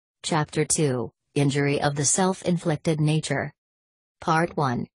Chapter 2, Injury of the Self-Inflicted Nature. Part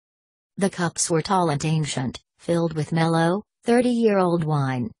 1. The cups were tall and ancient, filled with mellow, 30-year-old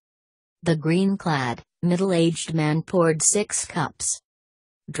wine. The green-clad, middle-aged man poured 6 cups.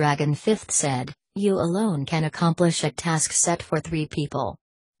 Dragon Fifth said, "You alone can accomplish a task set for 3 people.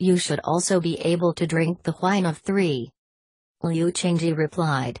 You should also be able to drink the wine of 3. Liu Qingji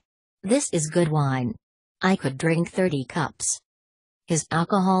replied, "This is good wine. I could drink 30 cups." His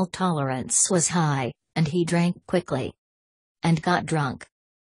alcohol tolerance was high, and he drank quickly. And got drunk.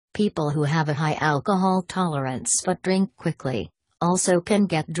 People who have a high alcohol tolerance but drink quickly, also can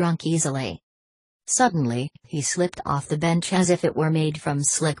get drunk easily. Suddenly, he slipped off the bench as if it were made from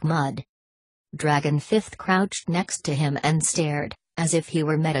slick mud. Dragon Fifth crouched next to him and stared, as if he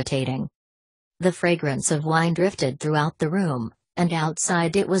were meditating. The fragrance of wine drifted throughout the room, and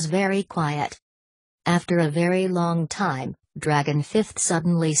outside it was very quiet. After a very long time, Dragon Fifth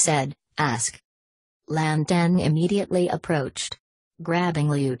suddenly said, "Ask." Lan Dan immediately approached. Grabbing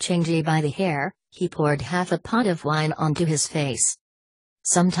Liu Qingji by the hair, he poured half a pot of wine onto his face.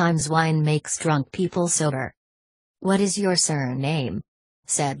 Sometimes wine makes drunk people sober. "What is your surname?"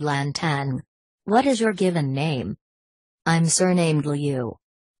 said Lan Dan. "What is your given name?" "I'm surnamed Liu.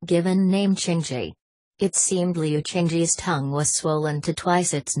 Given name Qingji." It seemed Liu Qingji's tongue was swollen to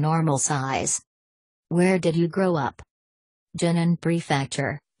twice its normal size. "Where did you grow up?" "Jinan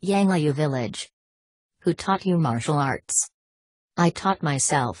Prefecture, Yangliu Village." "Who taught you martial arts?" "I taught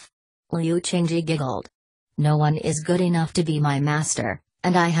myself." Liu Qingji giggled. "No one is good enough to be my master,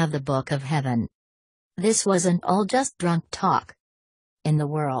 and I have the Book of Heaven." This wasn't all just drunk talk. In the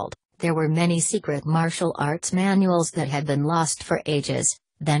world, there were many secret martial arts manuals that had been lost for ages,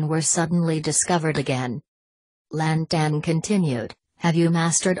 then were suddenly discovered again. Lan Dan continued, "Have you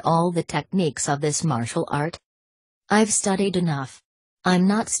mastered all the techniques of this martial art?" "I've studied enough. I'm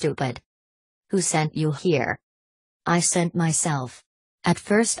not stupid." "Who sent you here?" "I sent myself. At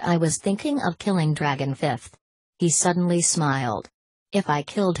first I was thinking of killing Dragon Fifth." He suddenly smiled. "If I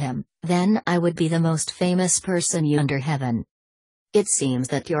killed him, then I would be the most famous person under heaven. It seems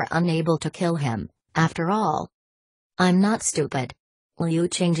that you're unable to kill him, after all." "I'm not stupid." Liu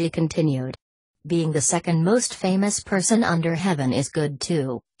Qingji continued. "Being the second most famous person under heaven is good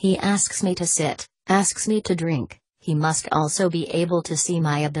too. He asks me to sit, asks me to drink. He must also be able to see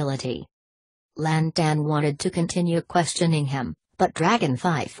my ability." Lan Dan wanted to continue questioning him, but Dragon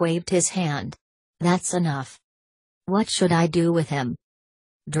Five waved his hand. "That's enough." "What should I do with him?"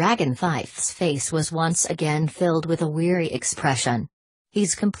 Dragon Fife's face was once again filled with a weary expression.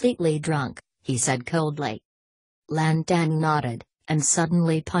 "He's completely drunk," he said coldly. Lan Dan nodded, and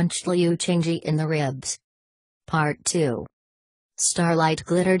suddenly punched Liu Qingji in the ribs. Part 2. Starlight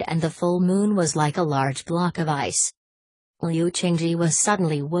glittered and the full moon was like a large block of ice. Liu Qingji was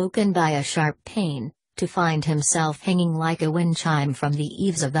suddenly woken by a sharp pain, to find himself hanging like a wind chime from the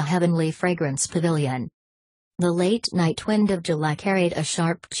eaves of the heavenly fragrance pavilion. The late night wind of July carried a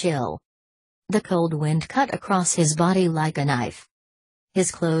sharp chill. The cold wind cut across his body like a knife.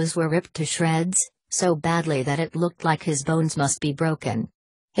 His clothes were ripped to shreds, so badly that it looked like his bones must be broken.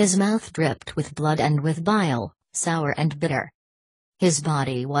 His mouth dripped with blood and with bile, sour and bitter. His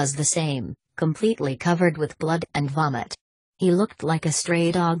body was the same, completely covered with blood and vomit. He looked like a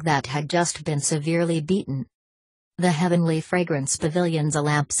stray dog that had just been severely beaten. The heavenly fragrance pavilion's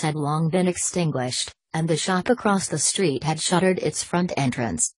lamps had long been extinguished, and the shop across the street had shuttered its front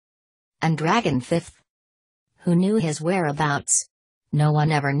entrance. And Dragon Fifth? Who knew his whereabouts? No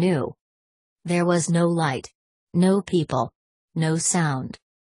one ever knew. There was no light. No people. No sound.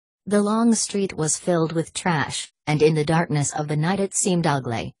 The long street was filled with trash, and in the darkness of the night it seemed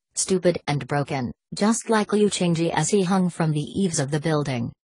ugly, stupid and broken, just like Liu Qingji as he hung from the eaves of the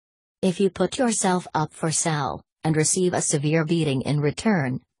building. If you put yourself up for sale, and receive a severe beating in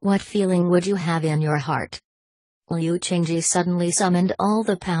return, what feeling would you have in your heart? Liu Qingji suddenly summoned all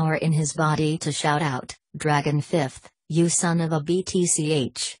the power in his body to shout out, "Dragon Fifth, you son of a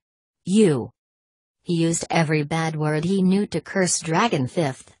BTCH. You!" He used every bad word he knew to curse Dragon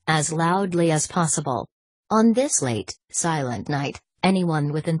Fifth as loudly as possible. On this late, silent night,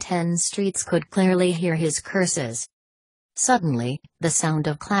 anyone within 10 streets could clearly hear his curses. Suddenly, the sound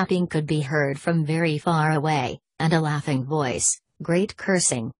of clapping could be heard from very far away, and a laughing voice, "Great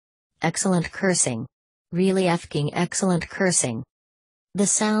cursing. Excellent cursing. Really effing excellent cursing." The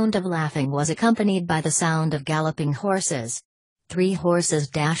sound of laughing was accompanied by the sound of galloping horses. 3 horses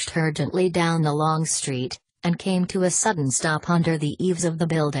dashed urgently down the long street, and came to a sudden stop under the eaves of the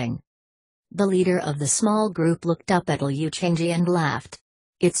building. The leader of the small group looked up at Liu Qingji and laughed.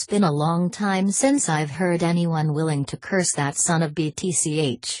 "It's been a long time since I've heard anyone willing to curse that son of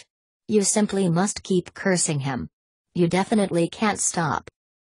BTCH. You simply must keep cursing him. You definitely can't stop.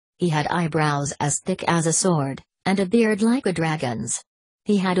 He had eyebrows as thick as a sword, and a beard like a dragon's.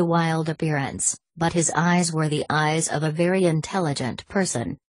 He had a wild appearance, but his eyes were the eyes of a very intelligent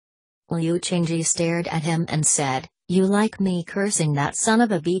person. Liu Qingji stared at him and said, "You like me cursing that son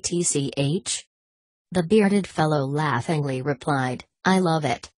of a BTCH?" The bearded fellow laughingly replied, "I love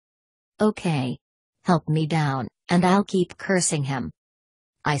it." "Okay. Help me down, and I'll keep cursing him."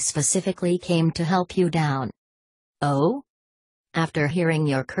 "I specifically came to help you down." "Oh? After hearing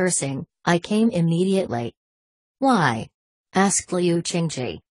your cursing, I came immediately." "Why?" asked Liu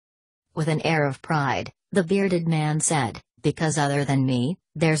Qingji. With an air of pride, the bearded man said, "Because other than me,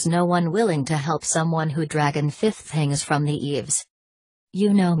 there's no one willing to help someone who dragon fifth things from the eaves."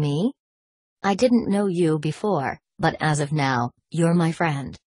 "You know me? I didn't know you before, but as of now, you're my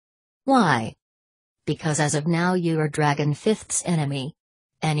friend." "Why?" "Because as of now you're Dragon Fifth's enemy.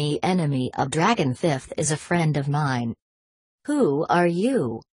 Any enemy of Dragon Fifth is a friend of mine." "Who are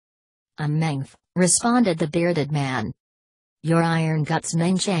you?" "I'm Mength," responded the bearded man. "You're Iron Guts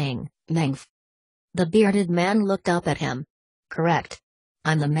Mengchang, Mength." The bearded man looked up at him. "Correct.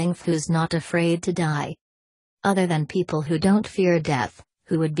 I'm the Mength who's not afraid to die. Other than people who don't fear death,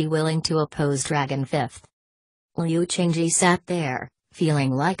 who would be willing to oppose Dragon Fifth?" Liu Qingji sat there,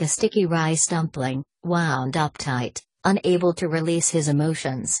 feeling like a sticky rice dumpling, wound up tight, unable to release his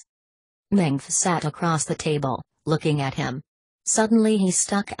emotions. Mength sat across the table, looking at him. Suddenly he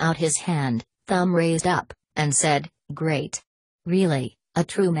stuck out his hand, thumb raised up, and said, "Great. Really, a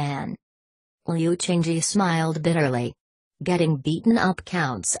true man." Liu Qingji smiled bitterly. "Getting beaten up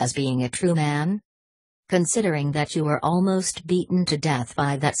counts as being a true man? Considering that you were almost beaten to death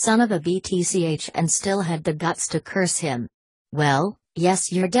by that son of a BTCH and still had the guts to curse him. Well,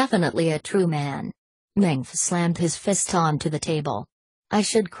 yes, you're definitely a true man." Mength slammed his fist onto the table. "I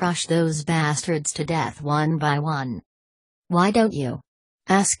should crush those bastards to death one by one." "Why don't you?"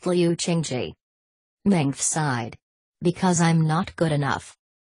 asked Liu Qingji. Mength sighed. "Because I'm not good enough."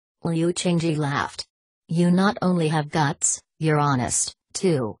 Liu Qingji laughed. "You not only have guts, you're honest,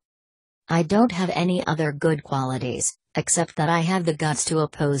 too." "I don't have any other good qualities, except that I have the guts to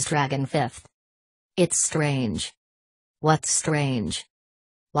oppose Dragon Fifth." "It's strange." "What's strange?"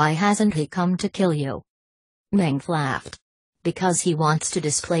 "Why hasn't he come to kill you?" Mength laughed. "Because he wants to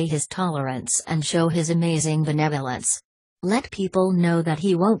display his tolerance and show his amazing benevolence. Let people know that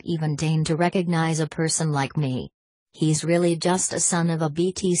he won't even deign to recognize a person like me. He's really just a son of a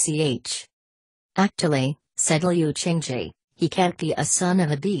BTCH." "Actually," said Liu Qingji, "he can't be a son of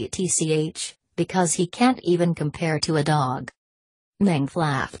a BTCH, because he can't even compare to a dog." Mength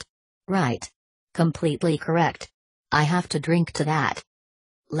laughed. "Right. Completely correct. I have to drink to that."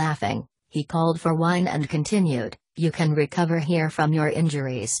 Laughing, he called for wine and continued, "You can recover here from your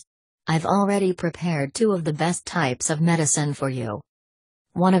injuries. I've already prepared 2 of the best types of medicine for you."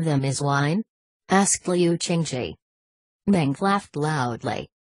 "One of them is wine?" asked Liu Qingji. Mength laughed loudly.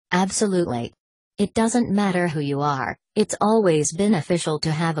 "Absolutely. It doesn't matter who you are, it's always beneficial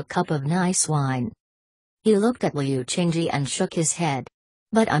to have a cup of nice wine." He looked at Liu Qingji and shook his head.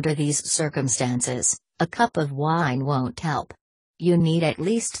 "But under these circumstances, a cup of wine won't help. You need at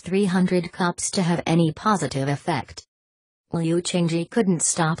least 300 cups to have any positive effect." Liu Qingji couldn't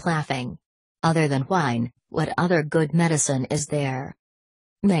stop laughing. "Other than wine, what other good medicine is there?"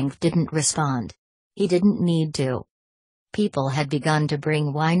 Mength didn't respond. He didn't need to. People had begun to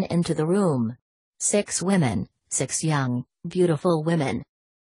bring wine into the room. 6 women, 6 young, beautiful women.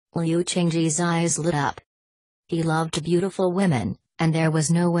 Liu Qingji's eyes lit up. He loved beautiful women, and there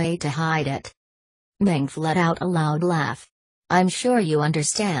was no way to hide it. Mength let out a loud laugh. "I'm sure you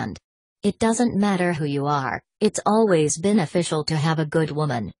understand. It doesn't matter who you are, it's always beneficial to have a good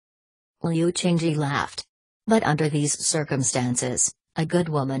woman." Liu Qingji laughed. "But under these circumstances, a good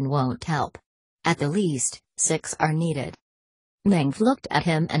woman won't help. At the least, 6 are needed." Mength looked at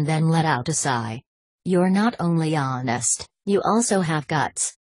him and then let out a sigh. "You're not only honest, you also have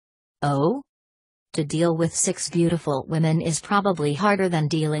guts." "Oh? To deal with 6 beautiful women is probably harder than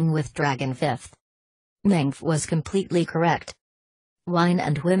dealing with Dragon Fifth." Mength was completely correct. Wine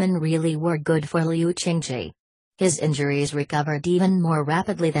and women really were good for Liu Qingji. His injuries recovered even more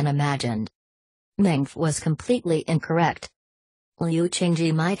rapidly than imagined. Mength was completely incorrect. Liu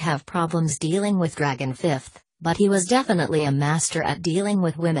Qingji might have problems dealing with Dragon Fifth, but he was definitely a master at dealing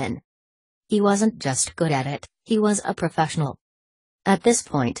with women. He wasn't just good at it, he was a professional. At this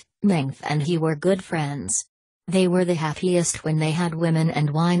point, Mength and he were good friends. They were the happiest when they had women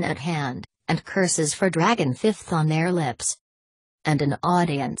and wine at hand, and curses for Dragon Fifth on their lips. And an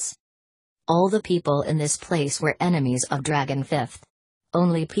audience. All the people in this place were enemies of Dragon Fifth.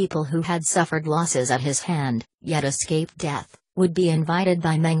 Only people who had suffered losses at his hand, yet escaped death, would be invited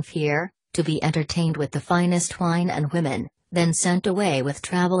by Meng here, to be entertained with the finest wine and women, then sent away with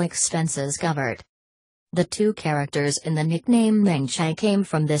travel expenses covered. The two characters in the nickname Meng Chai came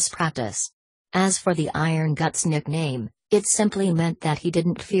from this practice. As for the Iron Guts nickname, it simply meant that he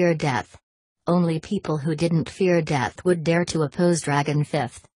didn't fear death. Only people who didn't fear death would dare to oppose Dragon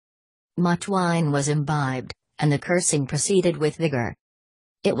Fifth. Much wine was imbibed, and the cursing proceeded with vigor.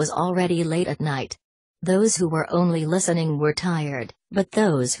 It was already late at night. Those who were only listening were tired, but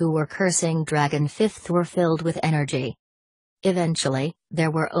those who were cursing Dragon Fifth were filled with energy. Eventually,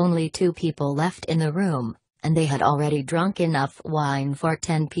 there were only 2 people left in the room, and they had already drunk enough wine for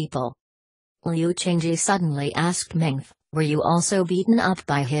 10 people. Liu Qingji suddenly asked Mength, "Were you also beaten up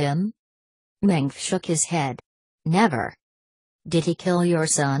by him?" Mength shook his head. "Never." "Did he kill your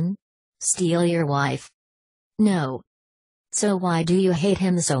son? Steal your wife?" "No." "So why do you hate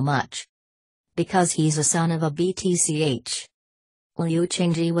him so much?" "Because he's a son of a BTCH." Liu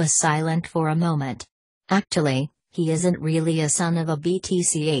Qingji was silent for a moment. "Actually, he isn't really a son of a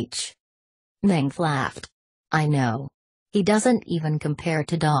BTCH." Mength laughed. "I know. He doesn't even compare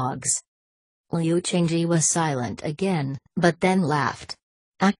to dogs." Liu Qingji was silent again, but then laughed.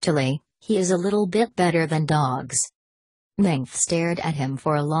 "Actually, he is a little bit better than dogs." Mength stared at him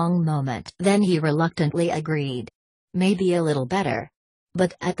for a long moment. Then he reluctantly agreed. "Maybe a little better.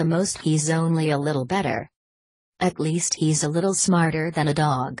 But at the most he's only a little better. At least he's a little smarter than a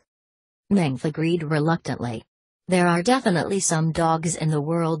dog." Mength agreed reluctantly. "There are definitely some dogs in the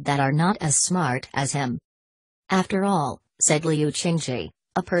world that are not as smart as him." "After all," said Liu Qingji,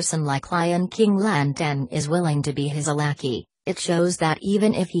 "a person like Lion King Lantan is willing to be his lackey. It shows that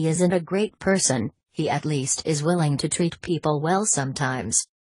even if he isn't a great person, he at least is willing to treat people well sometimes.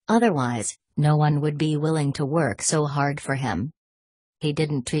 Otherwise, no one would be willing to work so hard for him." "He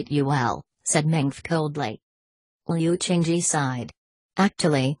didn't treat you well," said Mength coldly. Liu Qingji sighed.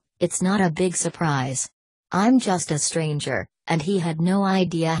 "Actually, it's not a big surprise. I'm just a stranger, and he had no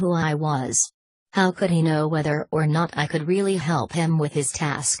idea who I was. How could he know whether or not I could really help him with his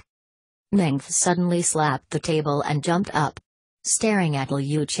task?" Mength suddenly slapped the table and jumped up. Staring at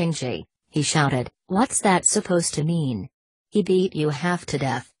Liu Qingji, he shouted, "What's that supposed to mean? He beat you half to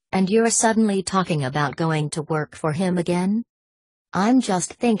death, and you're suddenly talking about going to work for him again?" "I'm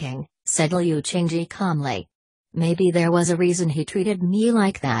just thinking," said Liu Qingji calmly. "Maybe there was a reason he treated me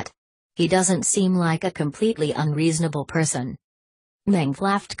like that. He doesn't seem like a completely unreasonable person." Mength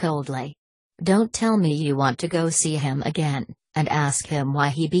laughed coldly. "Don't tell me you want to go see him again, and ask him why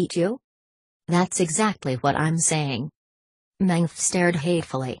he beat you?" "That's exactly what I'm saying." Mength stared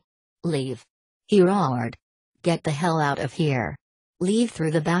hatefully. "Leave!" he roared. "Get the hell out of here. Leave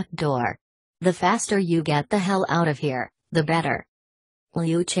through the back door. The faster you get the hell out of here, the better."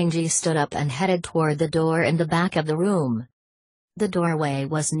 Liu Qingji stood up and headed toward the door in the back of the room. The doorway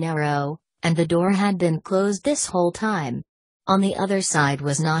was narrow, and the door had been closed this whole time. On the other side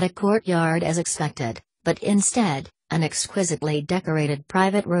was not a courtyard as expected, but instead, an exquisitely decorated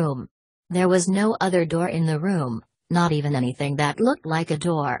private room. There was no other door in the room, not even anything that looked like a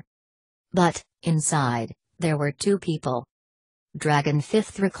door. But, inside, there were 2 people. Dragon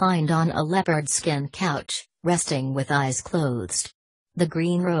Fifth reclined on a leopard skin couch, resting with eyes closed. The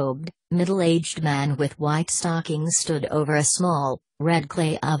green-robed, middle-aged man with white stockings stood over a small, red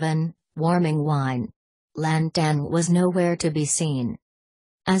clay oven, warming wine. Lantan was nowhere to be seen.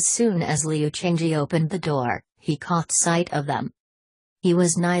 As soon as Liu Qingji opened the door, he caught sight of them. He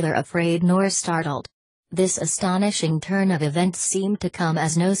was neither afraid nor startled. This astonishing turn of events seemed to come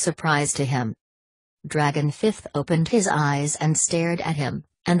as no surprise to him. Dragon Fifth opened his eyes and stared at him,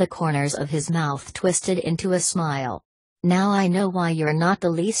 and the corners of his mouth twisted into a smile. "Now I know why you're not the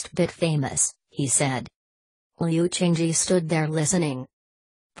least bit famous," he said. Liu Qingji stood there listening.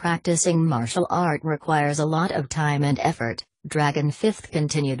 "Practicing martial art requires a lot of time and effort," Dragon Fifth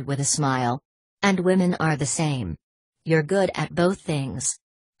continued with a smile. "And women are the same. You're good at both things.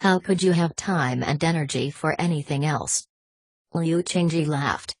 How could you have time and energy for anything else?" Liu Qingji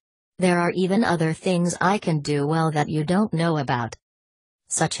laughed. "There are even other things I can do well that you don't know about."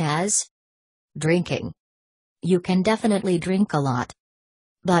 "Such as?" "Drinking." "You can definitely drink a lot."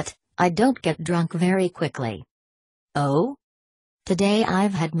 "But, I don't get drunk very quickly." "Oh? Today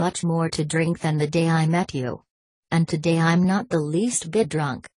I've had much more to drink than the day I met you. And today I'm not the least bit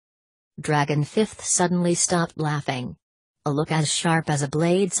drunk." Dragon Fifth suddenly stopped laughing. A look as sharp as a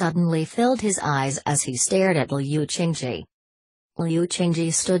blade suddenly filled his eyes as he stared at Liu Qingji. Liu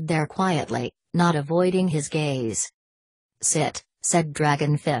Qingji stood there quietly, not avoiding his gaze. "Sit," said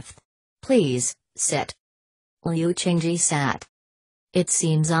Dragon Fifth. "Please, sit." Liu Qingji sat. It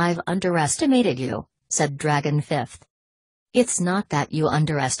seems I've underestimated you, said Dragon Fifth. It's not that you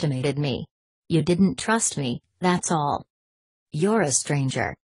underestimated me. You didn't trust me, that's all. You're a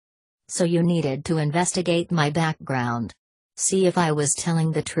stranger. So you needed to investigate my background. See if I was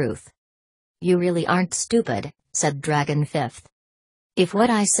telling the truth. You really aren't stupid, said Dragon Fifth. If what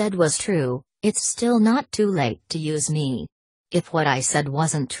I said was true, it's still not too late to use me. If what I said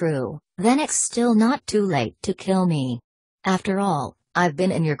wasn't true, then it's still not too late to kill me. After all, I've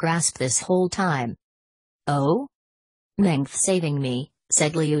been in your grasp this whole time. Oh? Mength saving me,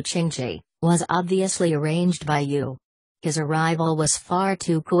 said Liu Qingji, was obviously arranged by you. His arrival was far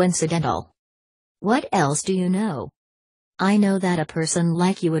too coincidental. What else do you know? I know that a person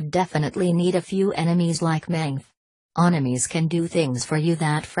like you would definitely need a few enemies like Mength. Enemies can do things for you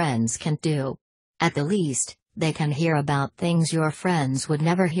that friends can't do. At the least, they can hear about things your friends would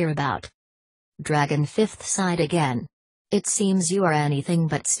never hear about. Dragon Fifth sighed again. It seems you are anything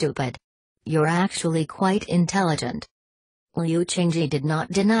but stupid. You're actually quite intelligent. Liu Qingji did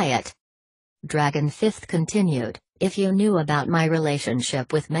not deny it. Dragon Fifth continued, if you knew about my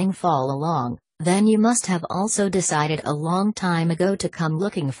relationship with Mength all along, then you must have also decided a long time ago to come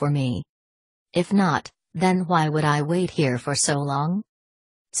looking for me. If not, then why would I wait here for so long?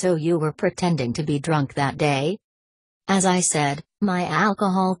 So you were pretending to be drunk that day? As I said, my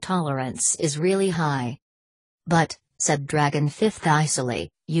alcohol tolerance is really high. But, said Dragon Fifth icily,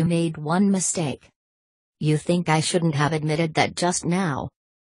 you made one mistake. You think I shouldn't have admitted that just now?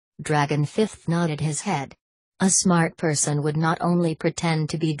 Dragon Fifth nodded his head. A smart person would not only pretend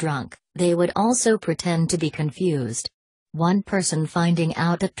to be drunk, they would also pretend to be confused. One person finding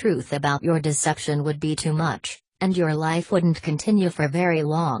out the truth about your deception would be too much, and your life wouldn't continue for very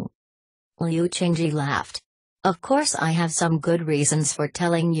long. Liu Qingji laughed. Of course I have some good reasons for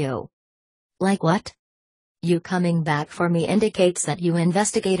telling you. Like what? You coming back for me indicates that you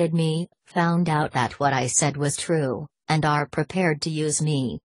investigated me, found out that what I said was true, and are prepared to use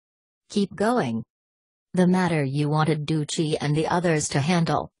me. Keep going. The matter you wanted Duqi and the others to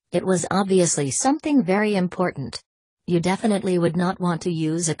handle, it was obviously something very important. You definitely would not want to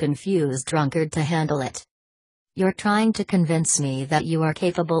use a confused drunkard to handle it. You're trying to convince me that you are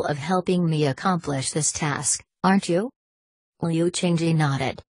capable of helping me accomplish this task, aren't you? Liu Qingji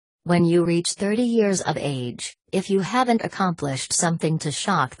nodded. When you reach 30 years of age, if you haven't accomplished something to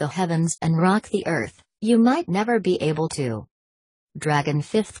shock the heavens and rock the earth, you might never be able to. Dragon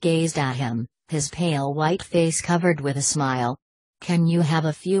Fifth gazed at him, his pale white face covered with a smile. Can you have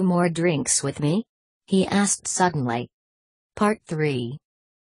a few more drinks with me? He asked suddenly. Part 3.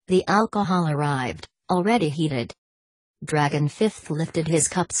 The alcohol arrived, already heated. Dragon Fifth lifted his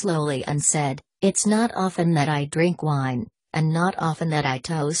cup slowly and said, it's not often that I drink wine, and not often that I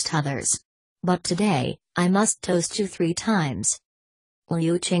toast others. But today, I must toast you 3 times.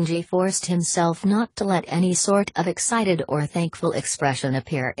 Liu Qingji forced himself not to let any sort of excited or thankful expression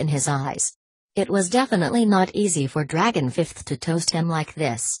appear in his eyes. It was definitely not easy for Dragon Fifth to toast him like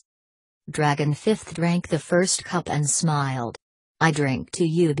this. Dragon Fifth drank the first cup and smiled. I drink to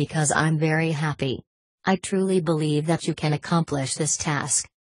you because I'm very happy. I truly believe that you can accomplish this task.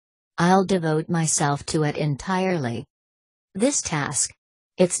 I'll devote myself to it entirely. This task.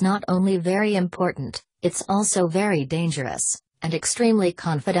 It's not only very important, it's also very dangerous, and extremely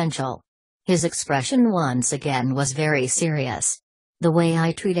confidential. His expression once again was very serious. The way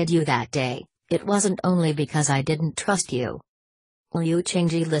I treated you that day, it wasn't only because I didn't trust you. Liu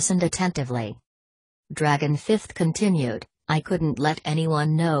Qingji listened attentively. Dragon Fifth continued, I couldn't let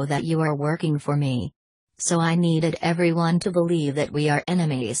anyone know that you are working for me. So I needed everyone to believe that we are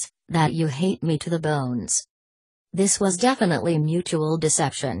enemies, that you hate me to the bones. This was definitely mutual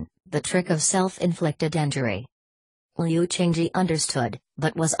deception, the trick of self-inflicted injury. Liu Qingji understood,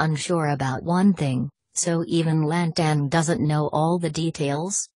 but was unsure about one thing, so even Lan Tang doesn't know all the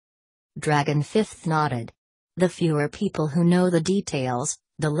details? Dragon Fifth nodded. The fewer people who know the details,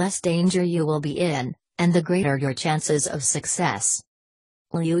 the less danger you will be in, and the greater your chances of success.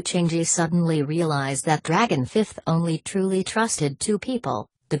 Liu Qingji suddenly realized that Dragon Fifth only truly trusted 2 people,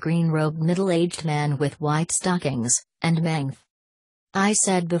 the green-robed middle-aged man with white stockings, and Mength. I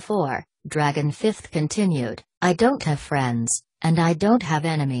said before, Dragon Fifth continued, I don't have friends, and I don't have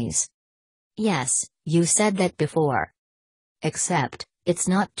enemies. Yes, you said that before. Except, it's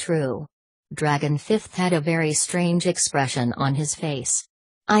not true. Dragon Fifth had a very strange expression on his face.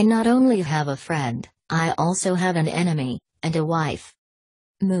 I not only have a friend, I also have an enemy, and a wife.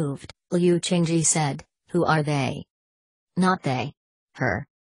 Moved, Liu Qingji said, who are they? Not they. Her.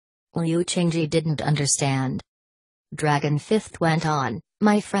 Liu Qingji didn't understand. Dragon Fifth went on,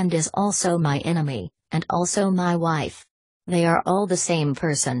 my friend is also my enemy, and also my wife. They are all the same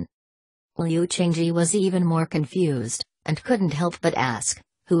person. Liu Qingji was even more confused, and couldn't help but ask,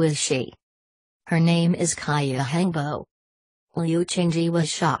 who is she? Her name is Kaya Hengbo. Liu Qingji was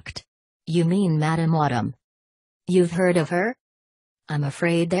shocked. You mean Madame Autumn? You've heard of her? I'm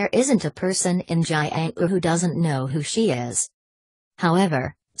afraid there isn't a person in Jianghu who doesn't know who she is.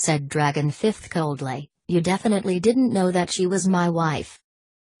 However, said Dragon Fifth coldly, you definitely didn't know that she was my wife.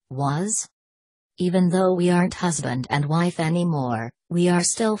 Was? Even though we aren't husband and wife anymore, we are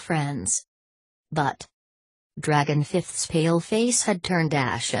still friends. But Dragon Fifth's pale face had turned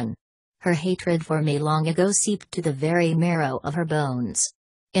ashen. Her hatred for me long ago seeped to the very marrow of her bones.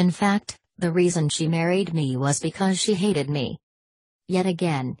 In fact, the reason she married me was because she hated me. Yet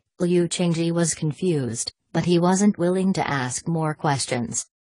again, Liu Qingji was confused, but he wasn't willing to ask more questions.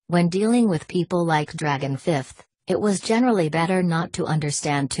 When dealing with people like Dragon Fifth, it was generally better not to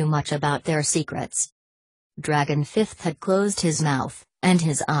understand too much about their secrets. Dragon Fifth had closed his mouth, and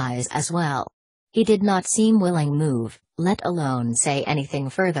his eyes as well. He did not seem willing to move, let alone say anything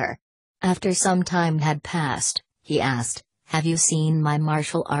further. After some time had passed, he asked, have you seen my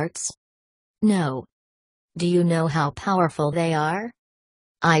martial arts? No. Do you know how powerful they are?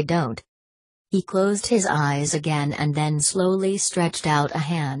 I don't. He closed his eyes again and then slowly stretched out a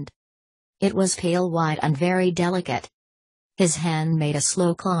hand. It was pale white and very delicate. His hand made a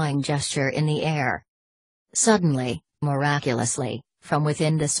slow clawing gesture in the air. Suddenly, miraculously, from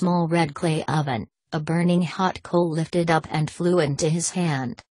within the small red clay oven, a burning hot coal lifted up and flew into his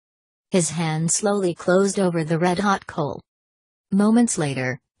hand. His hand slowly closed over the red-hot coal. Moments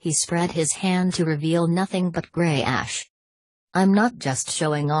later, he spread his hand to reveal nothing but gray ash. I'm not just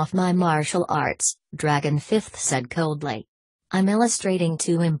showing off my martial arts, Dragon Fifth said coldly. I'm illustrating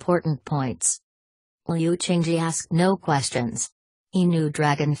two important points. Liu Qingji asked no questions. He knew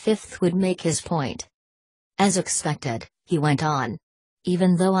Dragon Fifth would make his point. As expected, he went on.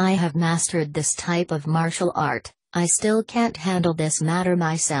 Even though I have mastered this type of martial art, I still can't handle this matter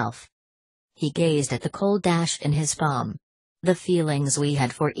myself. He gazed at the cold ash in his palm. The feelings we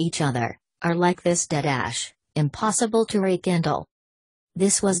had for each other are like this dead ash, impossible to rekindle.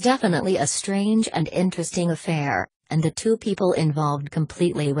 This was definitely a strange and interesting affair, and the two people involved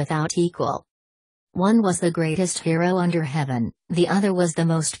completely without equal. One was the greatest hero under heaven, the other was the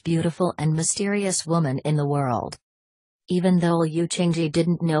most beautiful and mysterious woman in the world. Even though Liu Qingji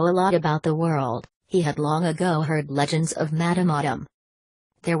didn't know a lot about the world, he had long ago heard legends of Madame Autumn.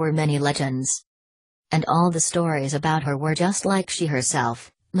 There were many legends. And all the stories about her were just like she herself,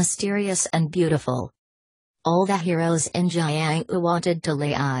 mysterious and beautiful. All the heroes in Jianghu wanted to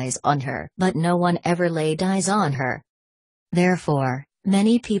lay eyes on her, but no one ever laid eyes on her. Therefore,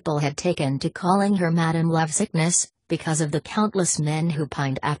 many people had taken to calling her Madame Lovesickness, because of the countless men who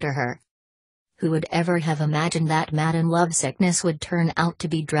pined after her. Who would ever have imagined that Madame Lovesickness would turn out to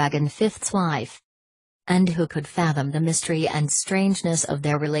be Dragon Fifth's wife? And who could fathom the mystery and strangeness of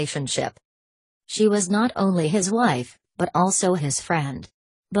their relationship? She was not only his wife, but also his friend.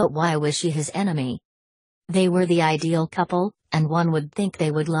 But why was she his enemy? They were the ideal couple, and one would think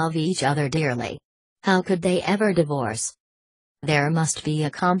they would love each other dearly. How could they ever divorce? There must be a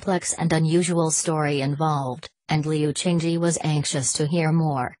complex and unusual story involved, and Liu Qingji was anxious to hear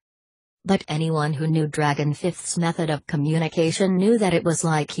more. But anyone who knew Dragon Fifth's method of communication knew that it was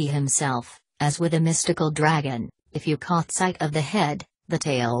like he himself, as with a mystical dragon, if you caught sight of the head, the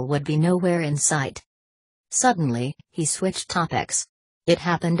tail would be nowhere in sight. Suddenly, he switched topics. It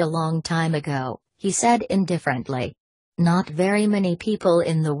happened a long time ago, he said indifferently. Not very many people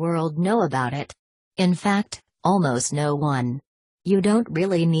in the world know about it. In fact, almost no one. You don't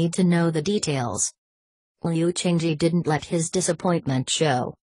really need to know the details. Liu Qingji didn't let his disappointment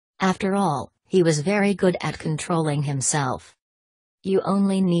show. After all, he was very good at controlling himself. You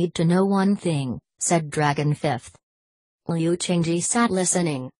only need to know one thing, said Dragon Fifth. Liu Qingji sat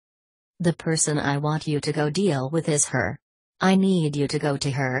listening. The person I want you to go deal with is her. I need you to go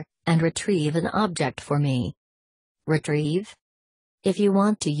to her, and retrieve an object for me. Retrieve? If you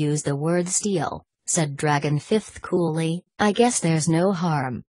want to use the word steal, said Dragon Fifth coolly, I guess there's no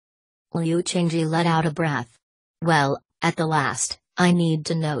harm. Liu Qingji let out a breath. Well, at the last, I need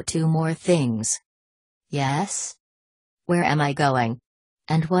to know two more things. Yes? Where am I going?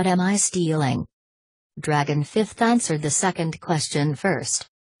 And what am I stealing? Dragon Fifth answered the second question first.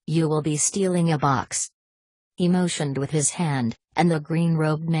 You will be stealing a box. He motioned with his hand, and the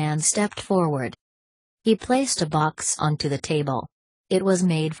green-robed man stepped forward. He placed a box onto the table. It was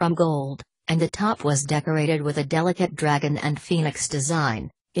made from gold, and the top was decorated with a delicate dragon and phoenix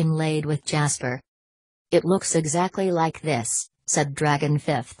design, inlaid with jasper. It looks exactly like this, said Dragon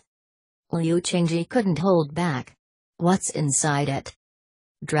Fifth. Liu Qingji couldn't hold back. What's inside it?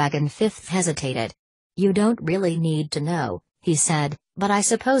 Dragon Fifth hesitated. You don't really need to know, he said, but I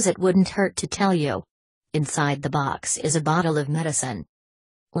suppose it wouldn't hurt to tell you. Inside the box is a bottle of medicine.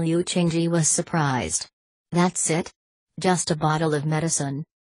 Liu Qingji was surprised. That's it? Just a bottle of medicine?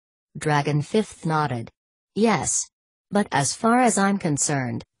 Dragon Fifth nodded. Yes. But as far as I'm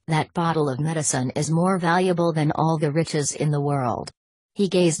concerned, that bottle of medicine is more valuable than all the riches in the world. He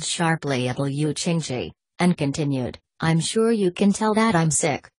gazed sharply at Liu Qingji, and continued, I'm sure you can tell that I'm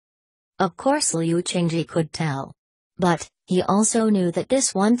sick. Of course Liu Qingji could tell. But, he also knew that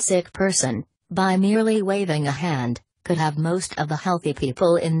this one sick person, by merely waving a hand, could have most of the healthy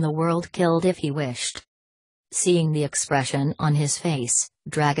people in the world killed if he wished. Seeing the expression on his face,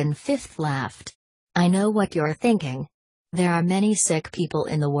 Dragon Fifth laughed. I know what you're thinking. There are many sick people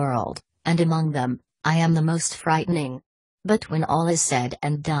in the world, and among them, I am the most frightening. But when all is said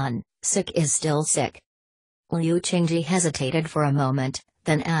and done, sick is still sick. Liu Qingji hesitated for a moment,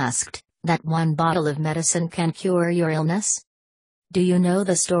 then asked, that one bottle of medicine can cure your illness? Do you know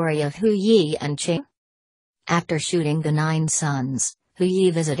the story of Hu Yi and Qing? After shooting the 9 suns, Hu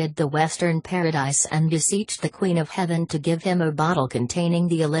Yi visited the Western Paradise and beseeched the Queen of Heaven to give him a bottle containing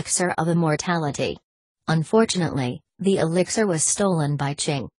the elixir of immortality. Unfortunately, the elixir was stolen by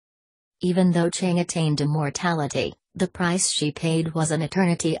Qing. Even though Qing attained immortality, the price she paid was an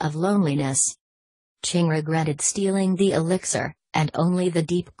eternity of loneliness. Qing regretted stealing the elixir, and only the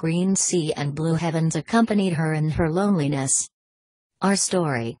deep green sea and blue heavens accompanied her in her loneliness. Our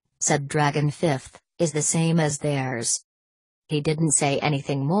story, said Dragon Fifth, is the same as theirs. He didn't say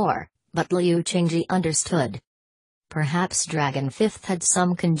anything more, but Liu Qingji understood. Perhaps Dragon Fifth had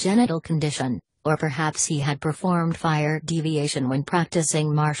some congenital condition, or perhaps he had performed fire deviation when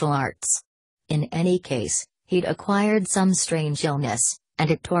practicing martial arts. In any case, he'd acquired some strange illness, and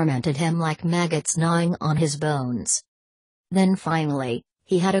it tormented him like maggots gnawing on his bones. Then finally,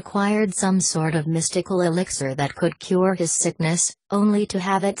 he had acquired some sort of mystical elixir that could cure his sickness, only to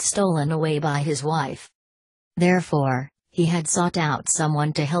have it stolen away by his wife. Therefore, he had sought out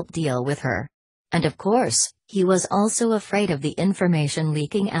someone to help deal with her. And of course, he was also afraid of the information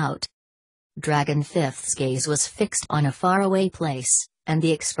leaking out. Dragon Fifth's gaze was fixed on a faraway place, and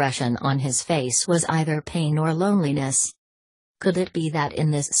the expression on his face was either pain or loneliness. Could it be that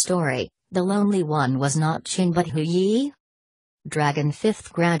in this story, the lonely one was not Qing but Hu Yi? Dragon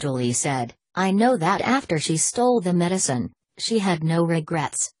Fifth gradually said, I know that after she stole the medicine, she had no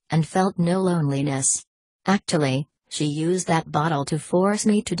regrets, and felt no loneliness. Actually, she used that bottle to force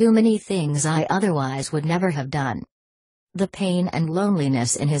me to do many things I otherwise would never have done. The pain and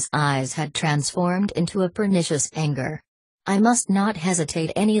loneliness in his eyes had transformed into a pernicious anger. I must not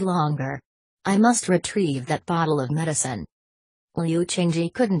hesitate any longer. I must retrieve that bottle of medicine. Liu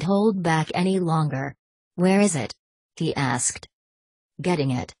Qingji couldn't hold back any longer. Where is it? He asked.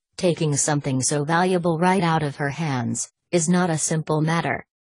 Getting it, taking something so valuable right out of her hands, is not a simple matter.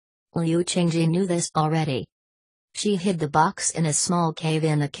 Liu Qingji knew this already. She hid the box in a small cave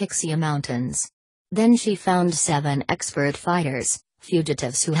in the WuXia mountains. Then she found 7 expert fighters,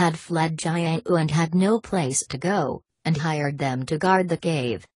 fugitives who had fled Jianghu and had no place to go, and hired them to guard the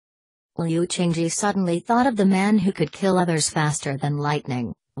cave. Liu Qingji suddenly thought of the man who could kill others faster than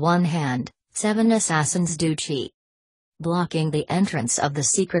lightning, one hand, 7 assassins Du Qi. Blocking the entrance of the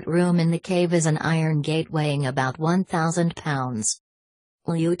secret room in the cave is an iron gate weighing about 1,000 pounds.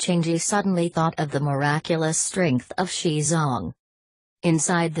 Liu Qingji suddenly thought of the miraculous strength of Shi Zong.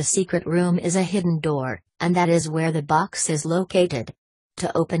 Inside the secret room is a hidden door, and that is where the box is located.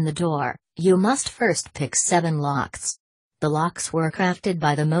 To open the door, you must first pick 7 locks. The locks were crafted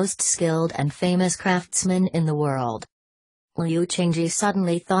by the most skilled and famous craftsmen in the world. Liu Qingji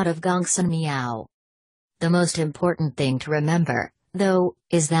suddenly thought of Gongsun Miao. The most important thing to remember, though,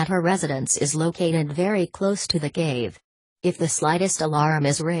 is that her residence is located very close to the cave. If the slightest alarm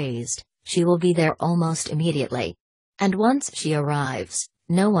is raised, she will be there almost immediately. And once she arrives,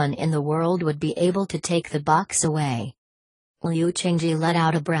 no one in the world would be able to take the box away. Liu Qingji let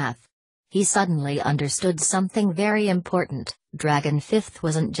out a breath. He suddenly understood something very important. Dragon Fifth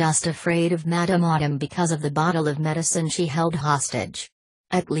wasn't just afraid of Madame Autumn because of the bottle of medicine she held hostage.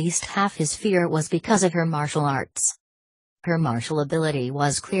 At least half his fear was because of her martial arts. Her martial ability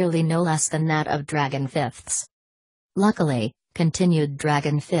was clearly no less than that of Dragon Fifth's. Luckily, continued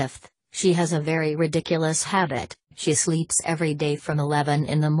Dragon Fifth, she has a very ridiculous habit. She sleeps every day from 11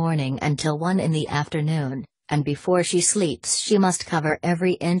 in the morning until 1 in the afternoon, and before she sleeps she must cover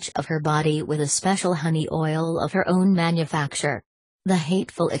every inch of her body with a special honey oil of her own manufacture. The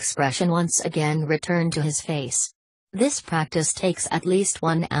hateful expression once again returned to his face. This practice takes at least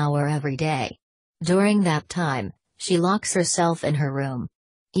 1 hour every day. During that time, She locks herself in her room.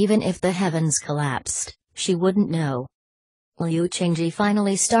 Even if the heavens collapsed, she wouldn't know. Liu Qingji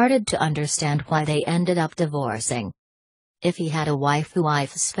finally started to understand why they ended up divorcing. If he had a wife who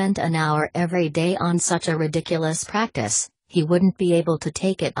spent an hour every day on such a ridiculous practice, he wouldn't be able to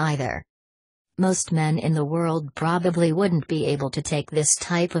take it either. Most men in the world probably wouldn't be able to take this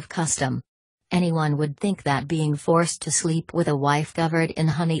type of custom. Anyone would think that being forced to sleep with a wife covered in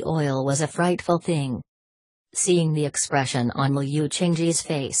honey oil was a frightful thing. Seeing the expression on Liu Qingji's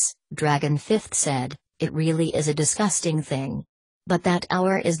face, Dragon Fifth said, "It really is a disgusting thing. But that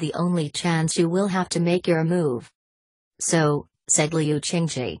hour is the only chance you will have to make your move." "So," said Liu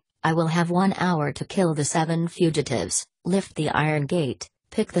Qingji, "I will have 1 hour to kill the 7 fugitives, lift the iron gate,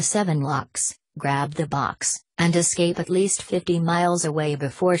 pick the 7 locks, grab the box, and escape at least 50 miles away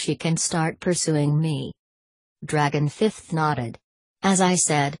before she can start pursuing me." Dragon Fifth nodded. "As I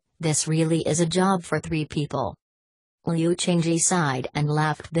said, this really is a job for 3 people." Liu Qingji sighed and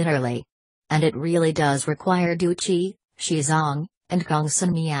laughed bitterly. "And it really does require Du Qi, Shizong, and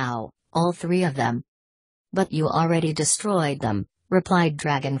Gongsun Miao, all 3 of them." "But you already destroyed them," replied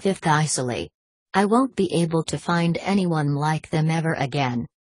Dragon Fifth icily. "I won't be able to find anyone like them ever again."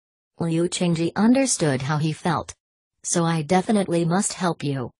 Liu Qingji understood how he felt. "So I definitely must help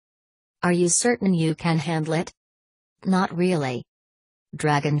you." "Are you certain you can handle it?" "Not really."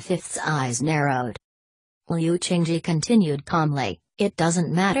 Dragon Fifth's eyes narrowed. Liu Qingji continued calmly, "It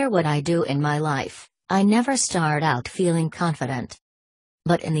doesn't matter what I do in my life, I never start out feeling confident.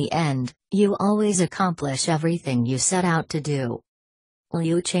 But in the end, you always accomplish everything you set out to do."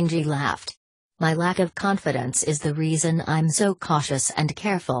 Liu Qingji laughed. "My lack of confidence is the reason I'm so cautious and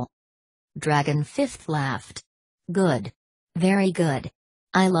careful." Dragon Fifth laughed. "Good. Very good.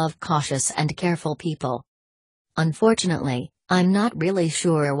 I love cautious and careful people. Unfortunately, I'm not really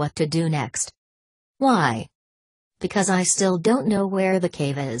sure what to do next." "Why?" "Because I still don't know where the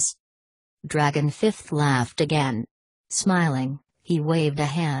cave is." Dragon Fifth laughed again. Smiling, he waved a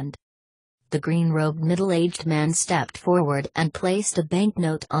hand. The green-robed middle-aged man stepped forward and placed a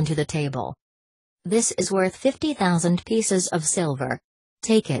banknote onto the table. "This is worth 50,000 pieces of silver.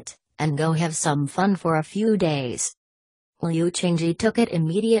 Take it, and go have some fun for a few days." Liu Qingji took it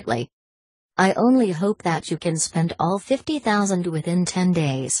immediately. "I only hope that you can spend all 50,000 within 10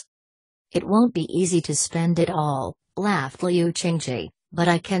 days. "It won't be easy to spend it all," laughed Liu Qingji, "but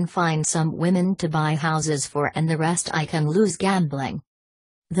I can find some women to buy houses for and the rest I can lose gambling."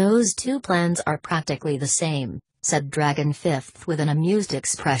 "Those 2 plans are practically the same," said Dragon Fifth with an amused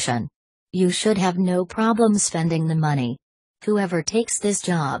expression. "You should have no problem spending the money. Whoever takes this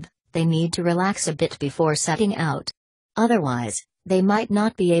job, they need to relax a bit before setting out. Otherwise, they might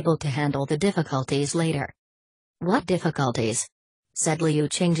not be able to handle the difficulties later." "What difficulties?" said Liu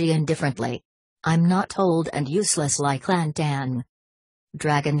Qingji indifferently. "I'm not old and useless like Lan Dan."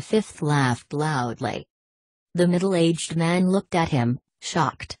 Dragon Fifth laughed loudly. The middle-aged man looked at him,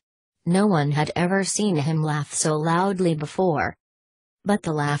 shocked. No one had ever seen him laugh so loudly before. But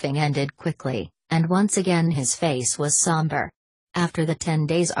the laughing ended quickly, and once again his face was somber. "After the 10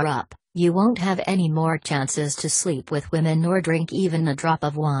 days are up, you won't have any more chances to sleep with women or drink even a drop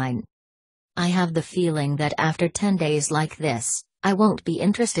of wine. I have the feeling that after 10 days like this, I won't be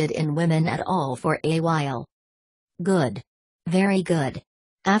interested in women at all for a while." "Good. Very good.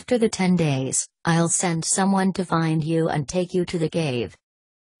 After the 10 days, I'll send someone to find you and take you to the cave."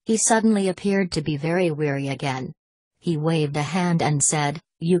 He suddenly appeared to be very weary again. He waved a hand and said,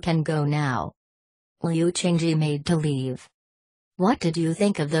 "You can go now." Liu Qingji made to leave. "What did you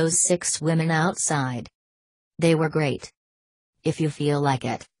think of those 6 women outside?" "They were great. If you feel like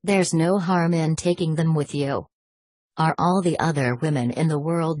it, there's no harm in taking them with you." "Are all the other women in the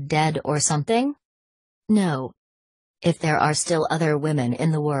world dead or something?" "No. If there are still other women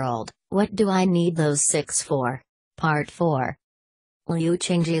in the world, what do I need those 6 for?" Part 4. Liu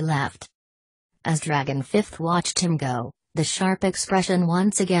Qingji left. As Dragon Fifth watched him go, the sharp expression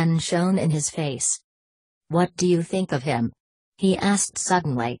once again shone in his face. "What do you think of him?" he asked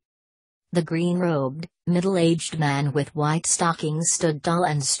suddenly. The green-robed, middle-aged man with white stockings stood tall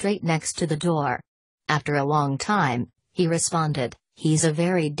and straight next to the door. After a long time, he responded, "He's a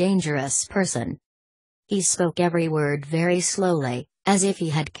very dangerous person." He spoke every word very slowly, as if he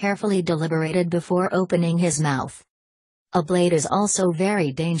had carefully deliberated before opening his mouth. "A blade is also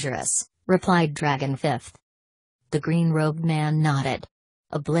very dangerous," replied Dragon Fifth. The green-robed man nodded.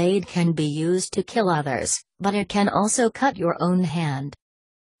 "A blade can be used to kill others, but it can also cut your own hand."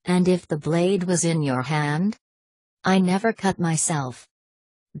 "And if the blade was in your hand?" "I never cut myself."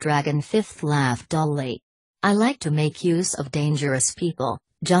 Dragon Fifth laughed dully. "I like to make use of dangerous people,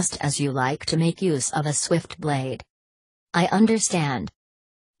 just as you like to make use of a swift blade. I understand.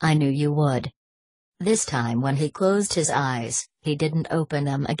 I knew you would. This time when he closed his eyes, he didn't open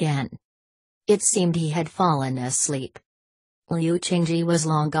them again. It seemed he had fallen asleep. Liu Qingji was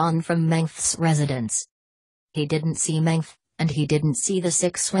long gone from Mength's residence. He didn't see Mength, and he didn't see the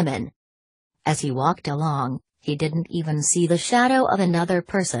 6 women. As he walked along, he didn't even see the shadow of another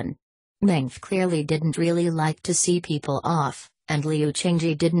person. Mength clearly didn't really like to see people off, and Liu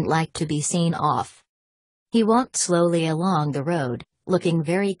Qingji didn't like to be seen off. He walked slowly along the road, looking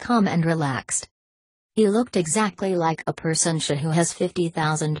very calm and relaxed. He looked exactly like a person who has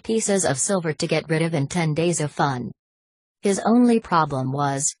 50,000 pieces of silver to get rid of in 10 days of fun. His only problem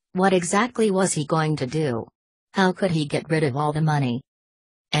was, what exactly was he going to do? How could he get rid of all the money?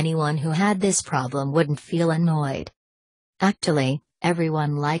 Anyone who had this problem wouldn't feel annoyed. Actually,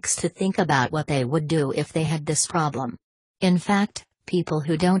 everyone likes to think about what they would do if they had this problem. In fact, people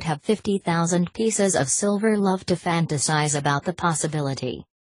who don't have 50,000 pieces of silver love to fantasize about the possibility.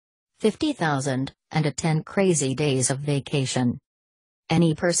 50,000, and 10 crazy days of vacation.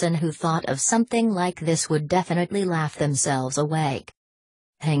 Any person who thought of something like this would definitely laugh themselves awake.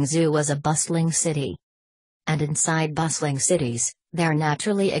 Hangzhou was a bustling city. And inside bustling cities, there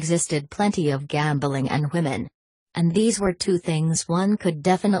naturally existed plenty of gambling and women. And these were 2 things one could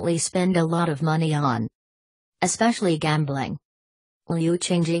definitely spend a lot of money on. Especially gambling. Liu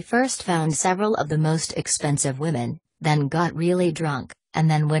Qingji first found several of the most expensive women, then got really drunk, and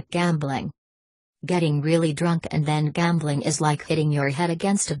then went gambling. Getting really drunk and then gambling is like hitting your head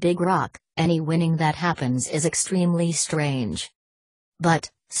against a big rock. Any winning that happens is extremely strange.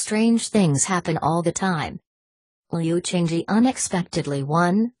 But, strange things happen all the time. Liu Qingji unexpectedly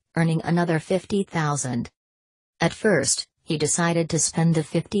won, earning another 50,000. At first, he decided to spend the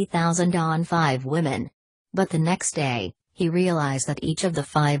 50,000 on 5 women. But the next day, he realized that each of the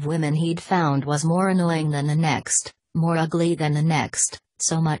 5 women he'd found was more annoying than the next, more ugly than the next,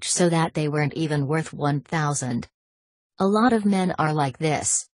 so much so that they weren't even worth 1,000. A lot of men are like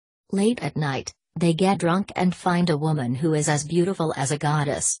this. Late at night, they get drunk and find a woman who is as beautiful as a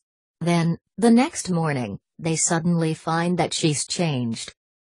goddess. Then, the next morning, they suddenly find that she's changed.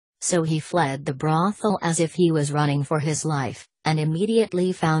 So he fled the brothel as if he was running for his life, and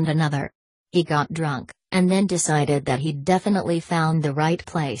immediately found another. He got drunk, and then decided that he'd definitely found the right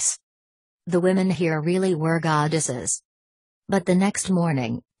place. The women here really were goddesses. But the next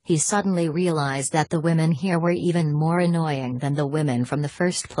morning, he suddenly realized that the women here were even more annoying than the women from the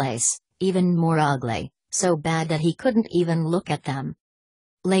first place, even more ugly, so bad that he couldn't even look at them.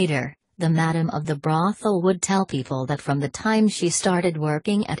 Later, the madam of the brothel would tell people that from the time she started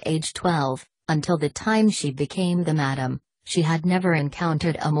working at age 12, until the time she became the madam, she had never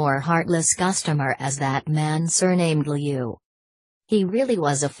encountered a more heartless customer as that man surnamed Liu. He really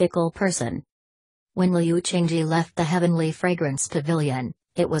was a fickle person. When Liu Qingji left the heavenly fragrance pavilion,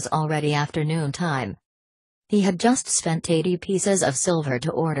 it was already afternoon time. He had just spent 80 pieces of silver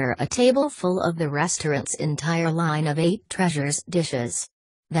to order a table full of the restaurant's entire line of 8 treasures dishes.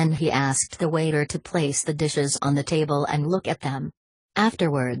 Then he asked the waiter to place the dishes on the table and look at them.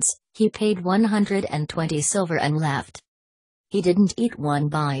 Afterwards, he paid 120 silver and left. He didn't eat one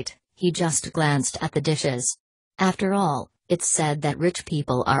bite, he just glanced at the dishes. After all, it's said that rich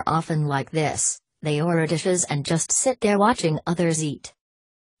people are often like this. They order dishes and just sit there watching others eat.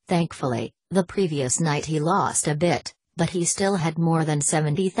 Thankfully, the previous night he lost a bit, but he still had more than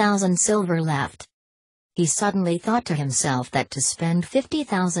 70,000 silver left. He suddenly thought to himself that to spend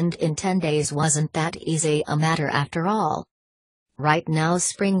 50,000 in 10 days wasn't that easy a matter after all. Right now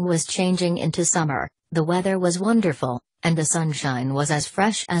spring was changing into summer, the weather was wonderful, and the sunshine was as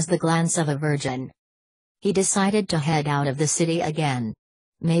fresh as the glance of a virgin. He decided to head out of the city again.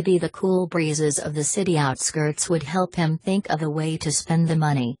 Maybe the cool breezes of the city outskirts would help him think of a way to spend the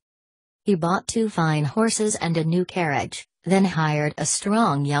money. He bought 2 fine horses and a new carriage, then hired a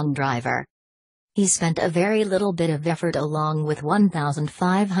strong young driver. He spent a very little bit of effort along with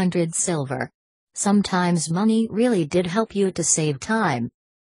 1,500 silver. Sometimes money really did help you to save time.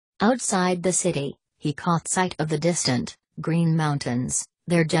 Outside the city, he caught sight of the distant, green mountains,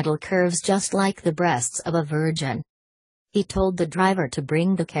 their gentle curves just like the breasts of a virgin. He told the driver to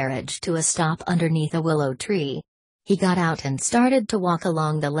bring the carriage to a stop underneath a willow tree. He got out and started to walk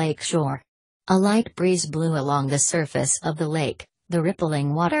along the lake shore. A light breeze blew along the surface of the lake, the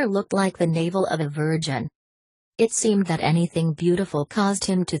rippling water looked like the navel of a virgin. It seemed that anything beautiful caused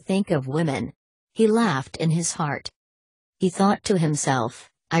him to think of women. He laughed in his heart. He thought to himself,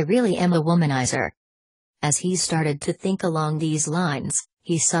 I really am a womanizer. As he started to think along these lines,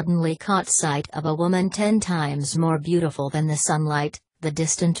 he suddenly caught sight of a woman 10 times more beautiful than the sunlight, the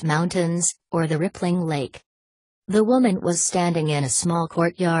distant mountains, or the rippling lake. The woman was standing in a small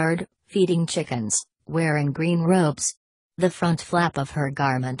courtyard, feeding chickens, wearing green robes. The front flap of her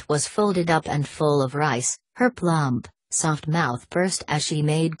garment was folded up and full of rice. Her plump, soft mouth pursed as she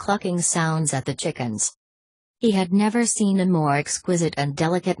made clucking sounds at the chickens. He had never seen a more exquisite and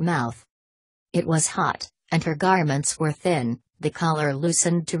delicate mouth. It was hot, and her garments were thin, the collar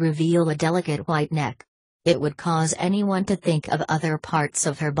loosened to reveal a delicate white neck. It would cause anyone to think of other parts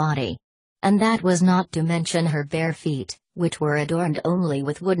of her body. And that was not to mention her bare feet, which were adorned only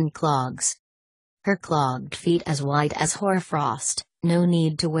with wooden clogs. Her clogged feet as white as hoarfrost, no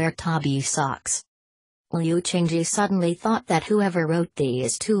need to wear tabi socks. Liu Qingji suddenly thought that whoever wrote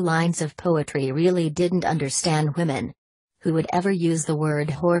these 2 lines of poetry really didn't understand women. Who would ever use the word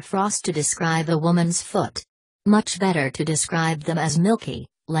hoarfrost to describe a woman's foot? Much better to describe them as milky,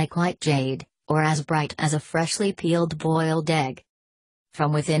 like white jade, or as bright as a freshly peeled boiled egg.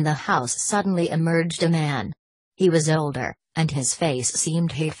 From within the house suddenly emerged a man. He was older, and his face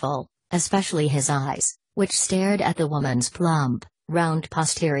seemed hateful, especially his eyes, which stared at the woman's plump, round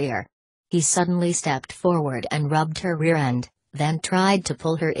posterior. He suddenly stepped forward and rubbed her rear end, then tried to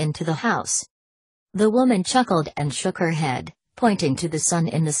pull her into the house. The woman chuckled and shook her head, pointing to the sun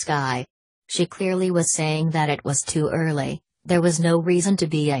in the sky. She clearly was saying that it was too early, there was no reason to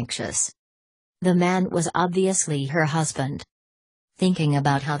be anxious. The man was obviously her husband. Thinking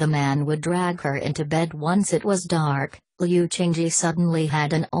about how the man would drag her into bed once it was dark, Liu Qingji suddenly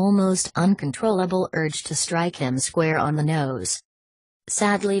had an almost uncontrollable urge to strike him square on the nose.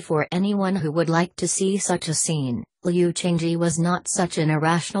 Sadly for anyone who would like to see such a scene, Liu Qingji was not such an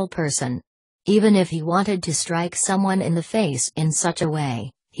irrational person. Even if he wanted to strike someone in the face in such a way,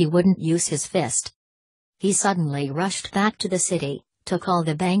 he wouldn't use his fist. He suddenly rushed back to the city, took all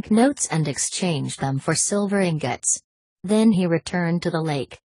the banknotes and exchanged them for silver ingots. Then he returned to the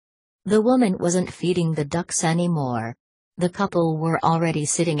lake. The woman wasn't feeding the ducks anymore. The couple were already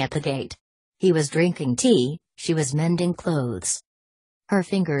sitting at the gate. He was drinking tea, she was mending clothes. Her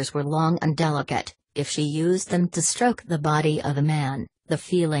fingers were long and delicate. If she used them to stroke the body of a man, the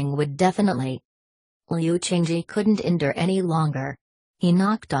feeling would definitely. Liu Qingji couldn't endure any longer. He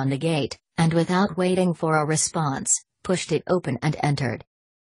knocked on the gate, and without waiting for a response, pushed it open and entered.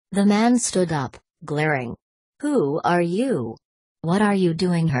 The man stood up, glaring. "Who are you? What are you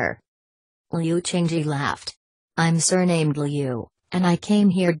doing here?" Liu Qingji laughed. "I'm surnamed Liu, and I came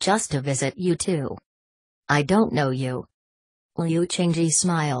here just to visit you too." "I don't know you." Liu Qingji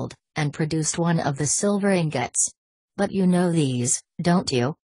smiled, and produced one of the silver ingots. "But you know these, don't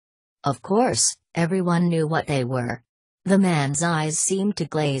you?" Of course, everyone knew what they were. The man's eyes seemed to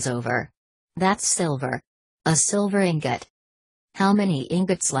glaze over. "That's silver. A silver ingot. How many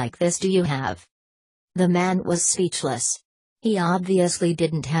ingots like this do you have?" The man was speechless. He obviously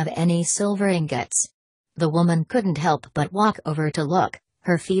didn't have any silver ingots. The woman couldn't help but walk over to look,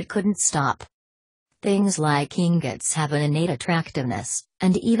 her feet couldn't stop. Things like ingots have an innate attractiveness,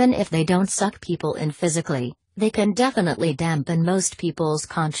 and even if they don't suck people in physically, they can definitely dampen most people's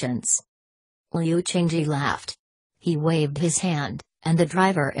conscience. Liu Qingji laughed. He waved his hand, and the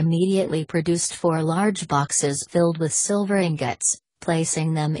driver immediately produced 4 large boxes filled with silver ingots,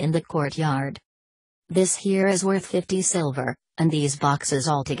 placing them in the courtyard. "This here is worth 50 silver, and these boxes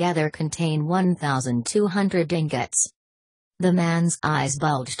altogether contain 1,200 ingots." The man's eyes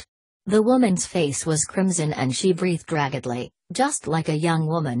bulged. The woman's face was crimson and she breathed raggedly, just like a young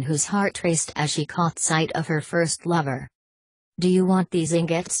woman whose heart raced as she caught sight of her first lover. "Do you want these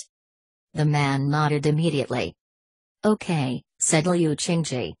ingots?" The man nodded immediately. "Okay," said Liu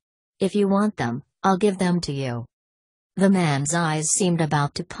Qingji. "If you want them, I'll give them to you." The man's eyes seemed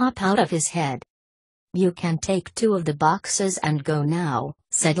about to pop out of his head. "You can take 2 of the boxes and go now,"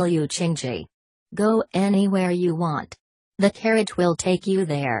 said Liu Qingji. "Go anywhere you want. The carriage will take you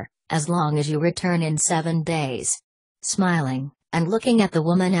there, as long as you return in 7 days. Smiling, and looking at the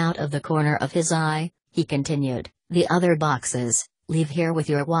woman out of the corner of his eye, he continued, "The other boxes, leave here with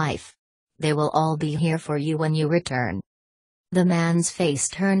your wife. They will all be here for you when you return." The man's face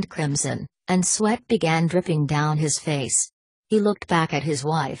turned crimson, and sweat began dripping down his face. He looked back at his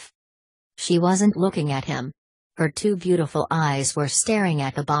wife. She wasn't looking at him. Her 2 beautiful eyes were staring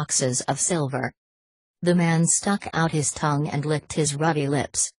at the boxes of silver. The man stuck out his tongue and licked his ruddy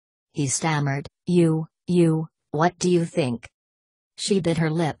lips. He stammered, You, what do you think?" She bit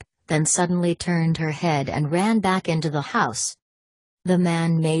her lip, then suddenly turned her head and ran back into the house. The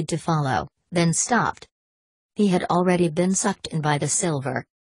man made to follow, then stopped. He had already been sucked in by the silver.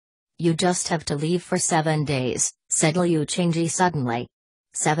 "You just have to leave for 7 days, said Liu Qingji suddenly.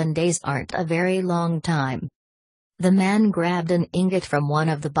 7 days aren't a very long time. The man grabbed an ingot from one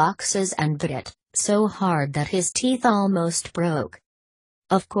of the boxes and bit it, so hard that his teeth almost broke.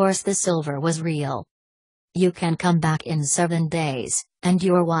 Of course the silver was real. You can come back in 7 days, and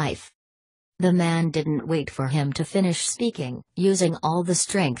your wife. The man didn't wait for him to finish speaking. Using all the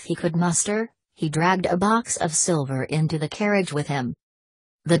strength he could muster, he dragged a box of silver into the carriage with him.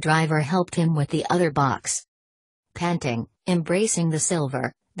 The driver helped him with the other box. Panting, embracing the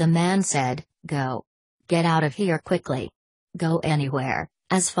silver, the man said, "Go. Get out of here quickly. Go anywhere,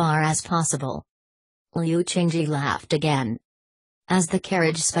 as far as possible." Liu Qingji laughed again. As the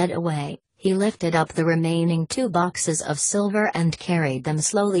carriage sped away, he lifted up the remaining 2 boxes of silver and carried them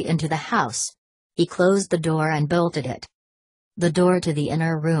slowly into the house. He closed the door and bolted it. The door to the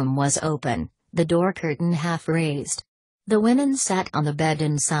inner room was open, the door curtain half raised. The woman sat on the bed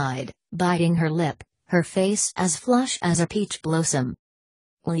inside, biting her lip, her face as flush as a peach blossom.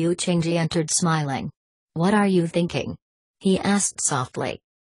 Liu Qingji entered smiling. "What are you thinking?" he asked softly.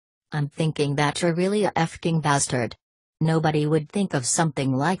 "I'm thinking that you're really a effing bastard. Nobody would think of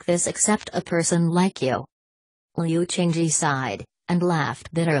something like this except a person like you." Liu Qingji sighed, and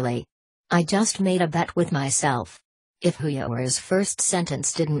laughed bitterly. "I just made a bet with myself. If Huyoer's first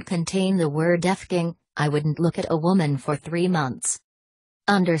sentence didn't contain the word effing, I wouldn't look at a woman for 3 months.